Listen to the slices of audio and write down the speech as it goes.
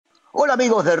Hola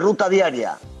amigos de Ruta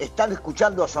Diaria, están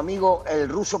escuchando a su amigo el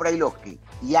ruso Brailovsky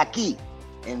y aquí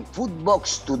en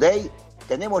Footbox Today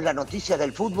tenemos las noticias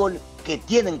del fútbol que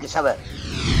tienen que saber.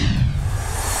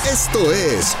 Esto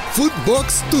es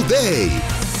Footbox Today.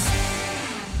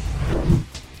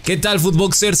 ¿Qué tal,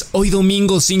 Footboxers? Hoy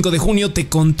domingo 5 de junio te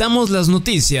contamos las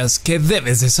noticias que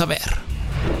debes de saber.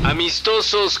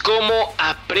 Amistosos como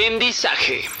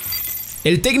aprendizaje.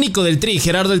 El técnico del Tri,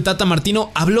 Gerardo el Tata Martino,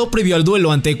 habló previo al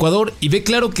duelo ante Ecuador y ve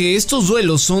claro que estos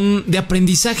duelos son de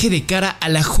aprendizaje de cara a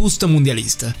la justa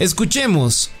mundialista.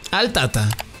 Escuchemos al Tata.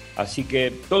 Así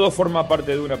que todo forma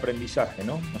parte de un aprendizaje,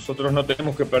 ¿no? Nosotros no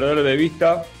tenemos que perder de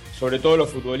vista, sobre todo los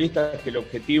futbolistas, que el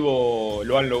objetivo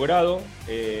lo han logrado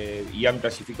y han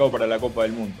clasificado para la Copa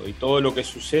del Mundo. Y todo lo que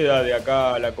suceda de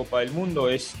acá a la Copa del Mundo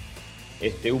es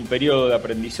un periodo de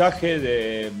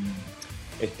aprendizaje,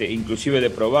 inclusive de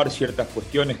probar ciertas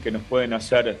cuestiones que nos pueden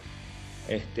hacer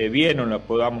bien o las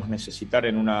podamos necesitar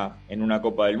en una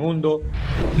Copa del Mundo.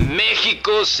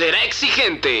 México será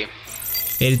exigente.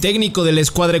 El técnico de la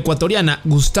escuadra ecuatoriana,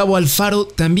 Gustavo Alfaro,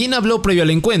 también habló previo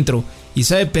al encuentro y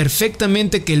sabe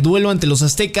perfectamente que el duelo ante los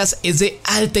aztecas es de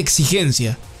alta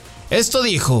exigencia. Esto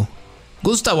dijo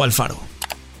Gustavo Alfaro.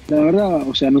 La verdad,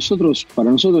 para nosotros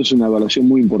es una evaluación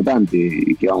muy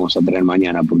importante que vamos a tener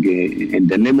mañana, porque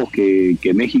entendemos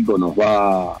que México nos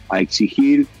va a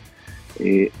exigir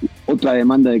otra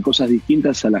demanda de cosas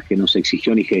distintas a las que nos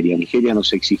exigió Nigeria. Nigeria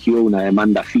nos exigió una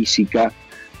demanda física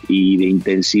y de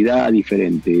intensidad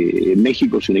diferente.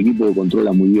 México es un equipo que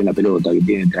controla muy bien la pelota, que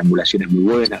tiene triangulaciones muy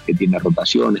buenas, que tiene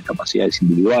rotaciones, capacidades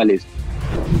individuales.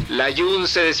 ¿La Jun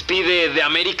se despide de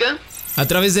América? A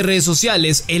través de redes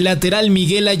sociales, el lateral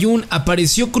Miguel Ayun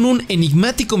apareció con un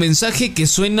enigmático mensaje que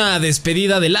suena a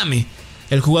despedida del AME.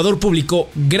 El jugador publicó: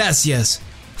 "Gracias,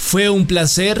 fue un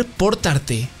placer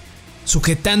portarte",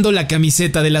 sujetando la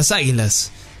camiseta de las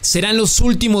Águilas. ¿Serán los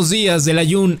últimos días del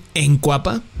Ayun en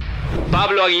Cuapa?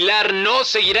 Pablo Aguilar no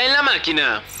seguirá en la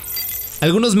máquina.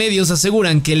 Algunos medios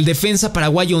aseguran que el defensa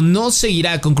paraguayo no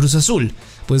seguirá con Cruz Azul,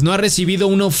 pues no ha recibido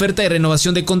una oferta de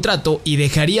renovación de contrato y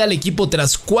dejaría al equipo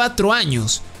tras 4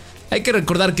 años. Hay que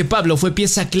recordar que Pablo fue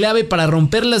pieza clave para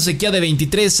romper la sequía de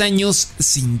 23 años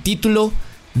sin título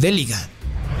de liga.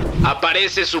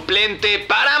 Aparece suplente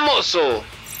para Mozo.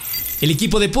 El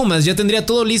equipo de Pumas ya tendría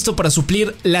todo listo para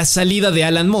suplir la salida de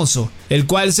Alan Mozo, el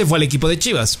cual se fue al equipo de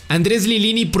Chivas. Andrés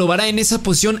Lilini probará en esa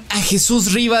posición a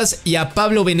Jesús Rivas y a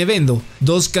Pablo Benevendo,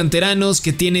 dos canteranos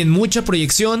que tienen mucha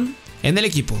proyección en el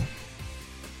equipo.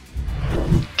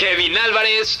 Kevin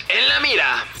Álvarez en la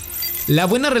mira. La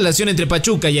buena relación entre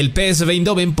Pachuca y el PSV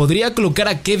Eindhoven podría colocar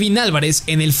a Kevin Álvarez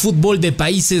en el fútbol de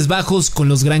Países Bajos con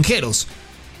los granjeros,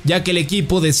 ya que el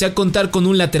equipo desea contar con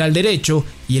un lateral derecho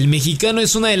y el mexicano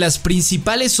es una de las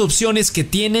principales opciones que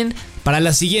tienen para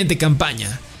la siguiente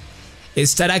campaña.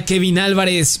 ¿Estará Kevin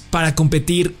Álvarez para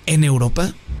competir en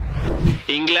Europa?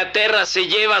 Inglaterra se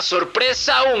lleva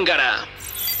sorpresa húngara.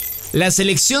 La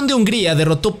selección de Hungría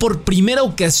derrotó por primera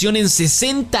ocasión en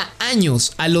 60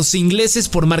 años a los ingleses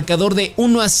por marcador de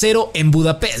 1-0 en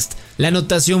Budapest. La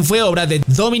anotación fue obra de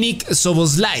Dominik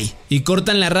Szoboszlai y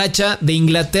cortan la racha de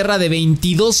Inglaterra de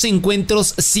 22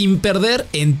 encuentros sin perder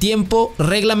en tiempo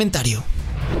reglamentario.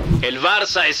 El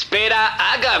Barça espera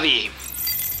a Gavi.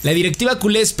 La directiva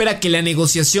culé espera que la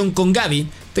negociación con Gavi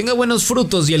tenga buenos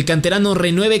frutos y el canterano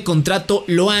renueve contrato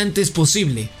lo antes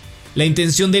posible. La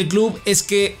intención del club es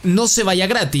que no se vaya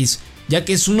gratis, ya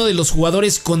que es uno de los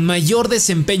jugadores con mayor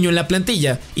desempeño en la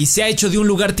plantilla y se ha hecho de un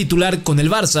lugar titular con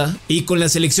el Barça y con la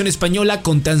selección española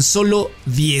con tan solo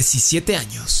 17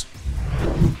 años.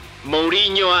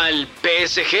 Mourinho al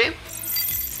PSG.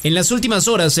 En las últimas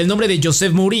horas, el nombre de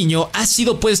Josep Mourinho ha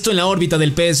sido puesto en la órbita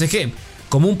del PSG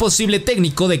como un posible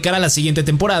técnico de cara a la siguiente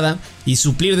temporada y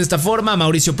suplir de esta forma a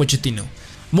Mauricio Pochettino.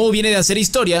 Mou viene de hacer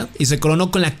historia y se coronó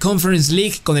con la Conference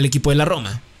League con el equipo de la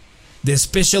Roma. ¿The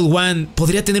Special One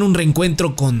podría tener un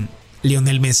reencuentro con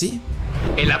Lionel Messi?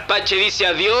 El Apache dice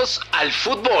adiós al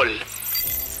fútbol.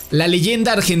 La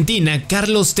leyenda argentina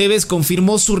Carlos Tévez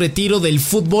confirmó su retiro del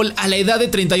fútbol a la edad de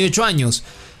 38 años.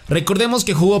 Recordemos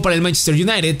que jugó para el Manchester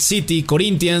United, City,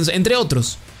 Corinthians, entre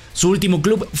otros. Su último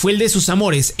club fue el de sus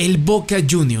amores, el Boca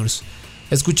Juniors.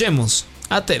 Escuchemos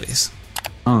a Tévez.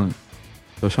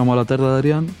 Lo llamo a la tarde de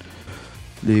Adrián,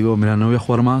 le digo: mira, no voy a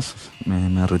jugar más,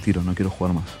 me retiro, no quiero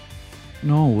jugar más.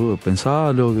 No, huevo,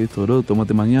 pensalo, que esto, bro,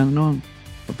 tomate mañana. No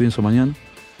pienso mañana.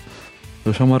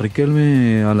 Lo llamo a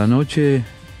Riquelme a la noche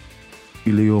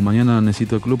y le digo: mañana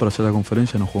necesito el club para hacer la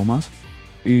conferencia, no juego más.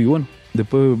 Y bueno,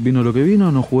 después vino lo que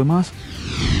vino, no jugué más.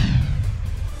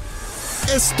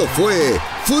 Esto fue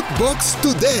Footbox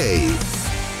Today.